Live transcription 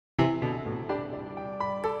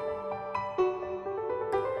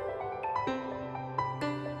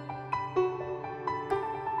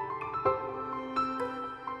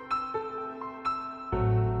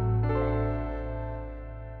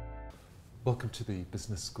Welcome to the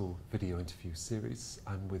Business School video interview series.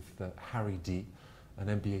 I'm with Harry Dee, an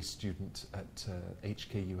MBA student at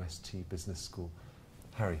HKUST Business School.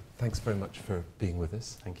 Harry, thanks very much for being with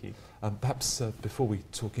us. Thank you. Perhaps before we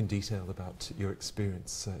talk in detail about your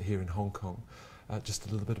experience here in Hong Kong, just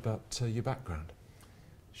a little bit about your background.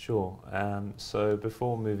 Sure. So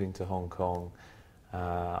before moving to Hong Kong,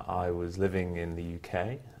 I was living in the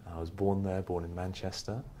UK. I was born there, born in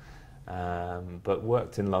Manchester, but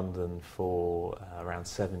worked in London for around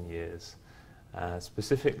 7 years,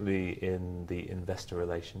 specifically in the investor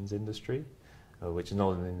relations industry, which is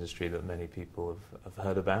not an industry that many people have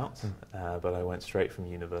heard about, but I went straight from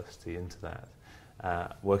university into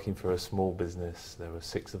that. Working for a small business, there were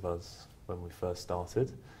 6 of us when we first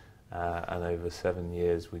started, and over 7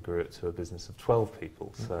 years we grew it to a business of 12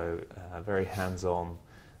 people, so very hands-on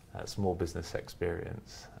small business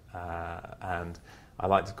experience. And I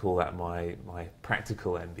like to call that my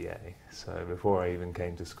practical MBA. So before I even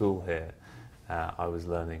came to school here, I was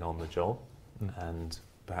learning on the job, and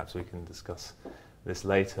perhaps we can discuss this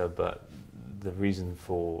later, but the reason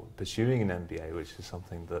for pursuing an MBA, which is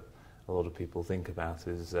something that a lot of people think about,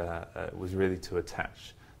 is was really to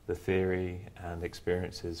attach the theory and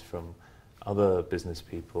experiences from other business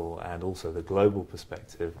people and also the global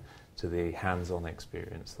perspective to the hands-on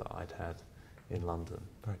experience that I'd had in London.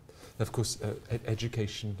 Right. Now, of course,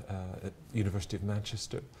 education at the University of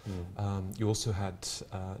Manchester. You also had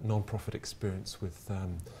non-profit experience with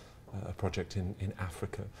a project in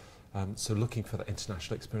Africa. So looking for that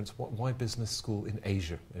international experience, why business school in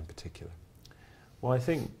Asia in particular? Well, I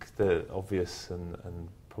think the obvious and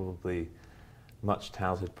probably much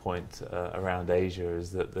touted point around Asia is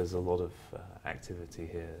that there's a lot of activity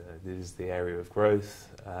here. It is the area of growth,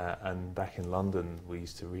 and back in London we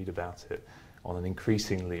used to read about it on an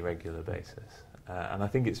increasingly regular basis. And I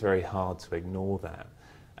think it's very hard to ignore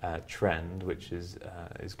that trend, which is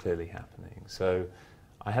clearly happening. So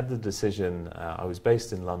I had the decision, I was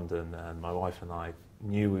based in London, and my wife and I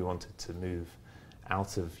knew we wanted to move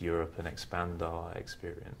out of Europe and expand our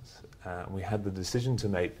experience. We had the decision to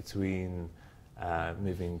make between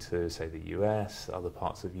moving to, say, the US, other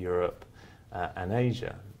parts of Europe, and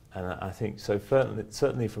Asia. And I think, so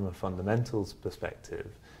certainly from a fundamentals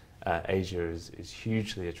perspective, Asia is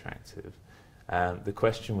hugely attractive. The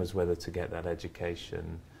question was whether to get that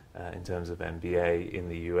education in terms of MBA in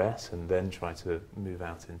the US and then try to move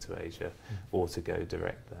out into Asia, or to go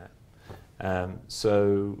direct there.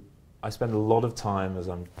 So I spend a lot of time, as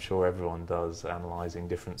I'm sure everyone does, analysing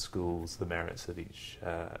different schools, the merits of each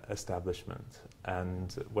establishment.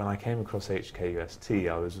 And when I came across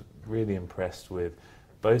HKUST, I was really impressed with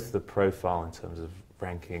both the profile in terms of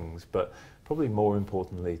rankings, but probably more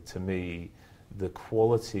importantly to me, the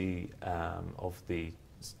quality of the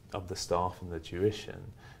staff and the tuition,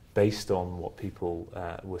 based on what people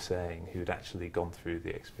were saying who'd actually gone through the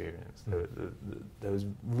experience. There was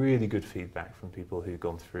really good feedback from people who'd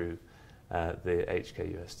gone through the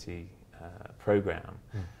HKUST program,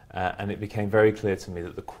 and it became very clear to me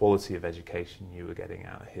that the quality of education you were getting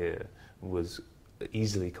out here was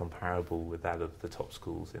easily comparable with that of the top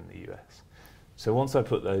schools in the US. So once I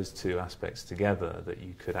put those two aspects together, that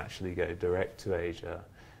you could actually go direct to Asia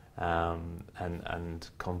and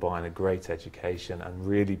combine a great education and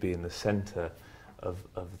really be in the centre of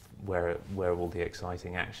where all the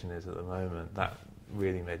exciting action is at the moment, that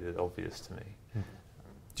really made it obvious to me.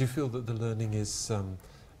 Do you feel that the learning is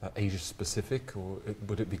Asia-specific, or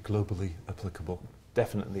would it be globally applicable?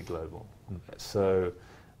 Definitely global. So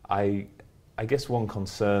I guess one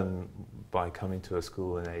concern by coming to a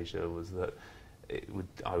school in Asia was that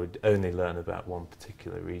I would only learn about one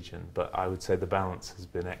particular region, but I would say the balance has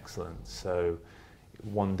been excellent. So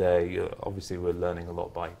one day, obviously we're learning a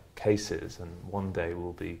lot by cases, and one day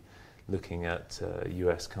we'll be looking at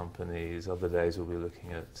US companies, other days we'll be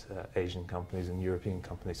looking at Asian companies and European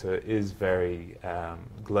companies, so it is very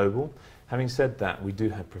global. Having said that, we do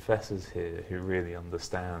have professors here who really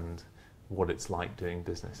understand what it's like doing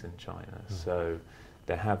business in China. So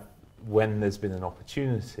they have, when there's been an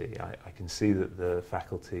opportunity, I can see that the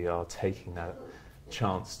faculty are taking that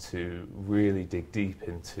chance to really dig deep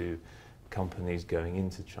into companies going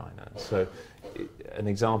into China. So an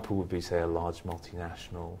example would be, say, a large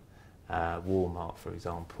multinational, Walmart, for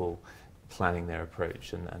example, planning their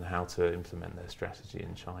approach and how to implement their strategy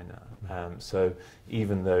in China. So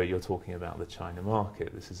even though you're talking about the China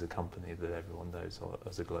market, this is a company that everyone knows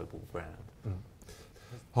as a global brand.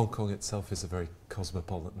 Hong Kong itself is a very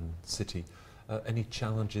cosmopolitan city. Any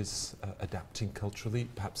challenges adapting culturally,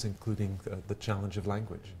 perhaps including the challenge of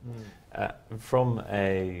language? From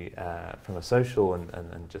a social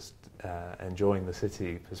and just enjoying the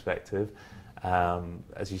city perspective,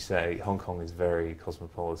 As you say, Hong Kong is very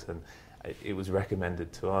cosmopolitan. It was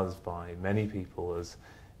recommended to us by many people as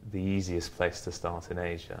the easiest place to start in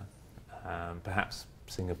Asia. Perhaps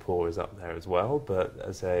Singapore is up there as well, but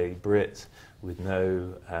as a Brit with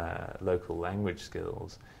no local language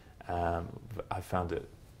skills, I found it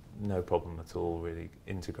no problem at all really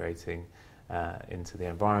integrating into the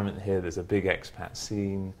environment here. There's a big expat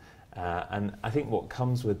scene, and I think what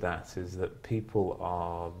comes with that is that people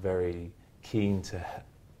are very keen to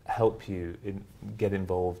help you get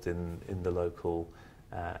involved in the local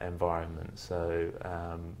environment. So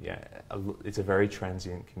yeah, it's a very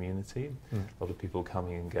transient community, a lot of people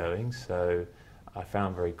coming and going, so I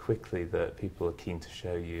found very quickly that people are keen to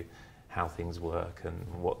show you how things work and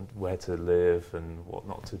where to live and what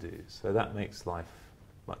not to do. So that makes life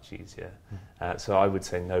much easier. So I would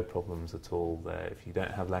say no problems at all there. If you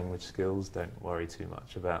don't have language skills, don't worry too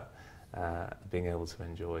much about being able to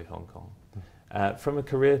enjoy Hong Kong. From a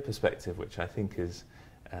career perspective, which I think is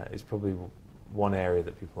probably one area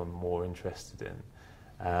that people are more interested in,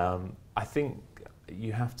 I think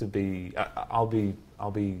you have to be. I'll be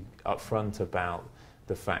upfront about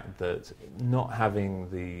the fact that not having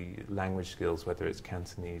the language skills, whether it's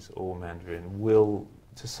Cantonese or Mandarin, will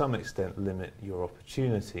to some extent limit your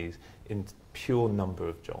opportunities in pure number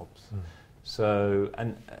of jobs. So,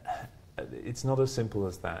 and it's not as simple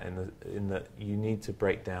as that in that you need to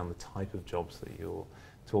break down the type of jobs that you're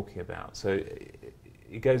talking about. So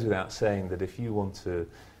it goes without saying that if you want to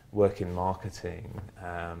work in marketing,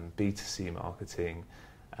 B2C marketing,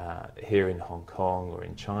 here in Hong Kong or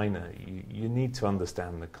in China, you need to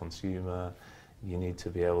understand the consumer, you need to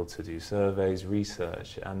be able to do surveys,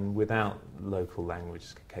 research, and without local language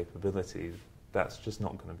capabilities, that's just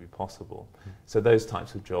not going to be possible. So those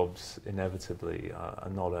types of jobs inevitably are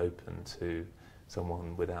not open to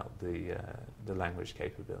someone without the language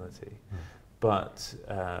capability. But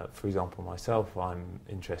for example, myself, I'm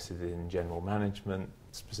interested in general management,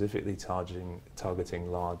 specifically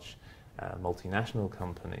targeting large multinational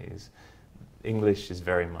companies. English is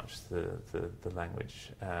very much the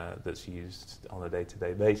language that's used on a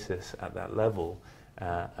day-to-day basis at that level,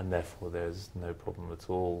 and therefore there's no problem at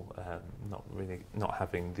all not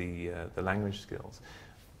having the language skills.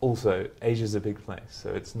 Also, Asia's a big place, so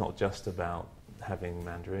it's not just about having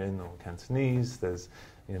Mandarin or Cantonese. There's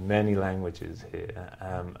many languages here,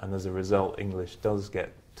 and as a result, English does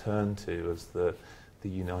get turned to as the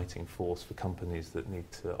uniting force for companies that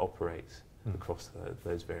need to operate across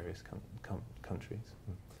those various countries.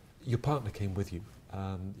 Your partner came with you.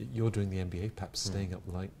 You're doing the MBA, perhaps staying up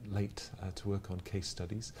late to work on case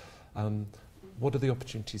studies. What are the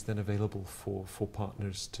opportunities then available for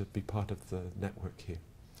partners to be part of the network here?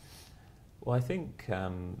 Well, I think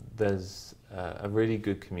there's a really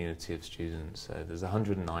good community of students. So there's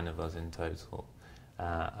 109 of us in total.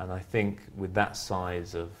 And I think with that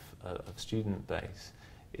size of student base,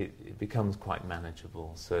 it becomes quite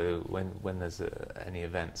manageable. So when there's any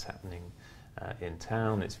events happening in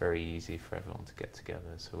town, it's very easy for everyone to get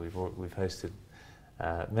together. So we've hosted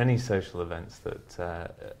many social events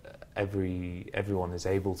that everyone is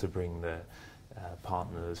able to bring their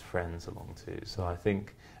partners, friends along to. So I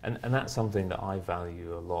think, and that's something that I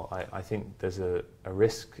value a lot. I think there's a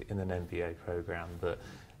risk in an MBA program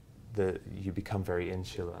that you become very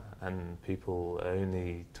insular and people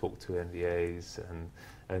only talk to MBAs and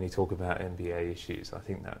only talk about MBA issues. I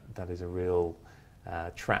think that is a real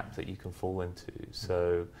trap that you can fall into.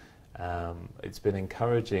 So it's been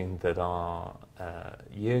encouraging that our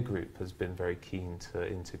year group has been very keen to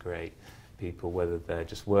integrate people, whether they're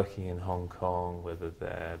just working in Hong Kong, whether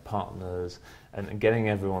they're partners, and getting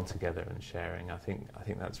everyone together and sharing. I think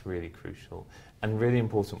that's really crucial and really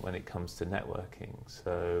important when it comes to networking.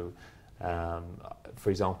 So, for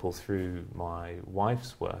example, through my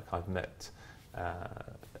wife's work, I've met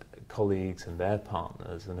colleagues and their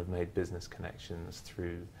partners and have made business connections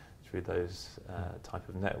through those type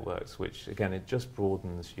of networks, which again, it just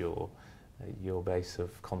broadens your base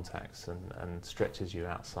of contacts and stretches you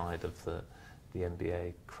outside of the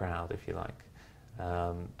MBA crowd, if you like.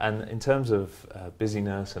 And in terms of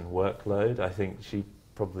busyness and workload, I think she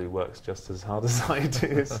probably works just as hard as I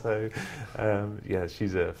do. So yeah,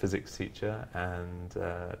 she's a physics teacher, and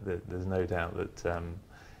there's no doubt that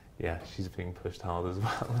yeah, she's being pushed hard as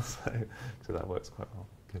well. So that works quite well.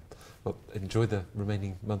 Good. Well, enjoy the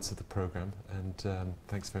remaining months of the programme, and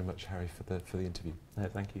thanks very much, Harry, for the interview. No,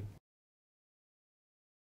 thank you.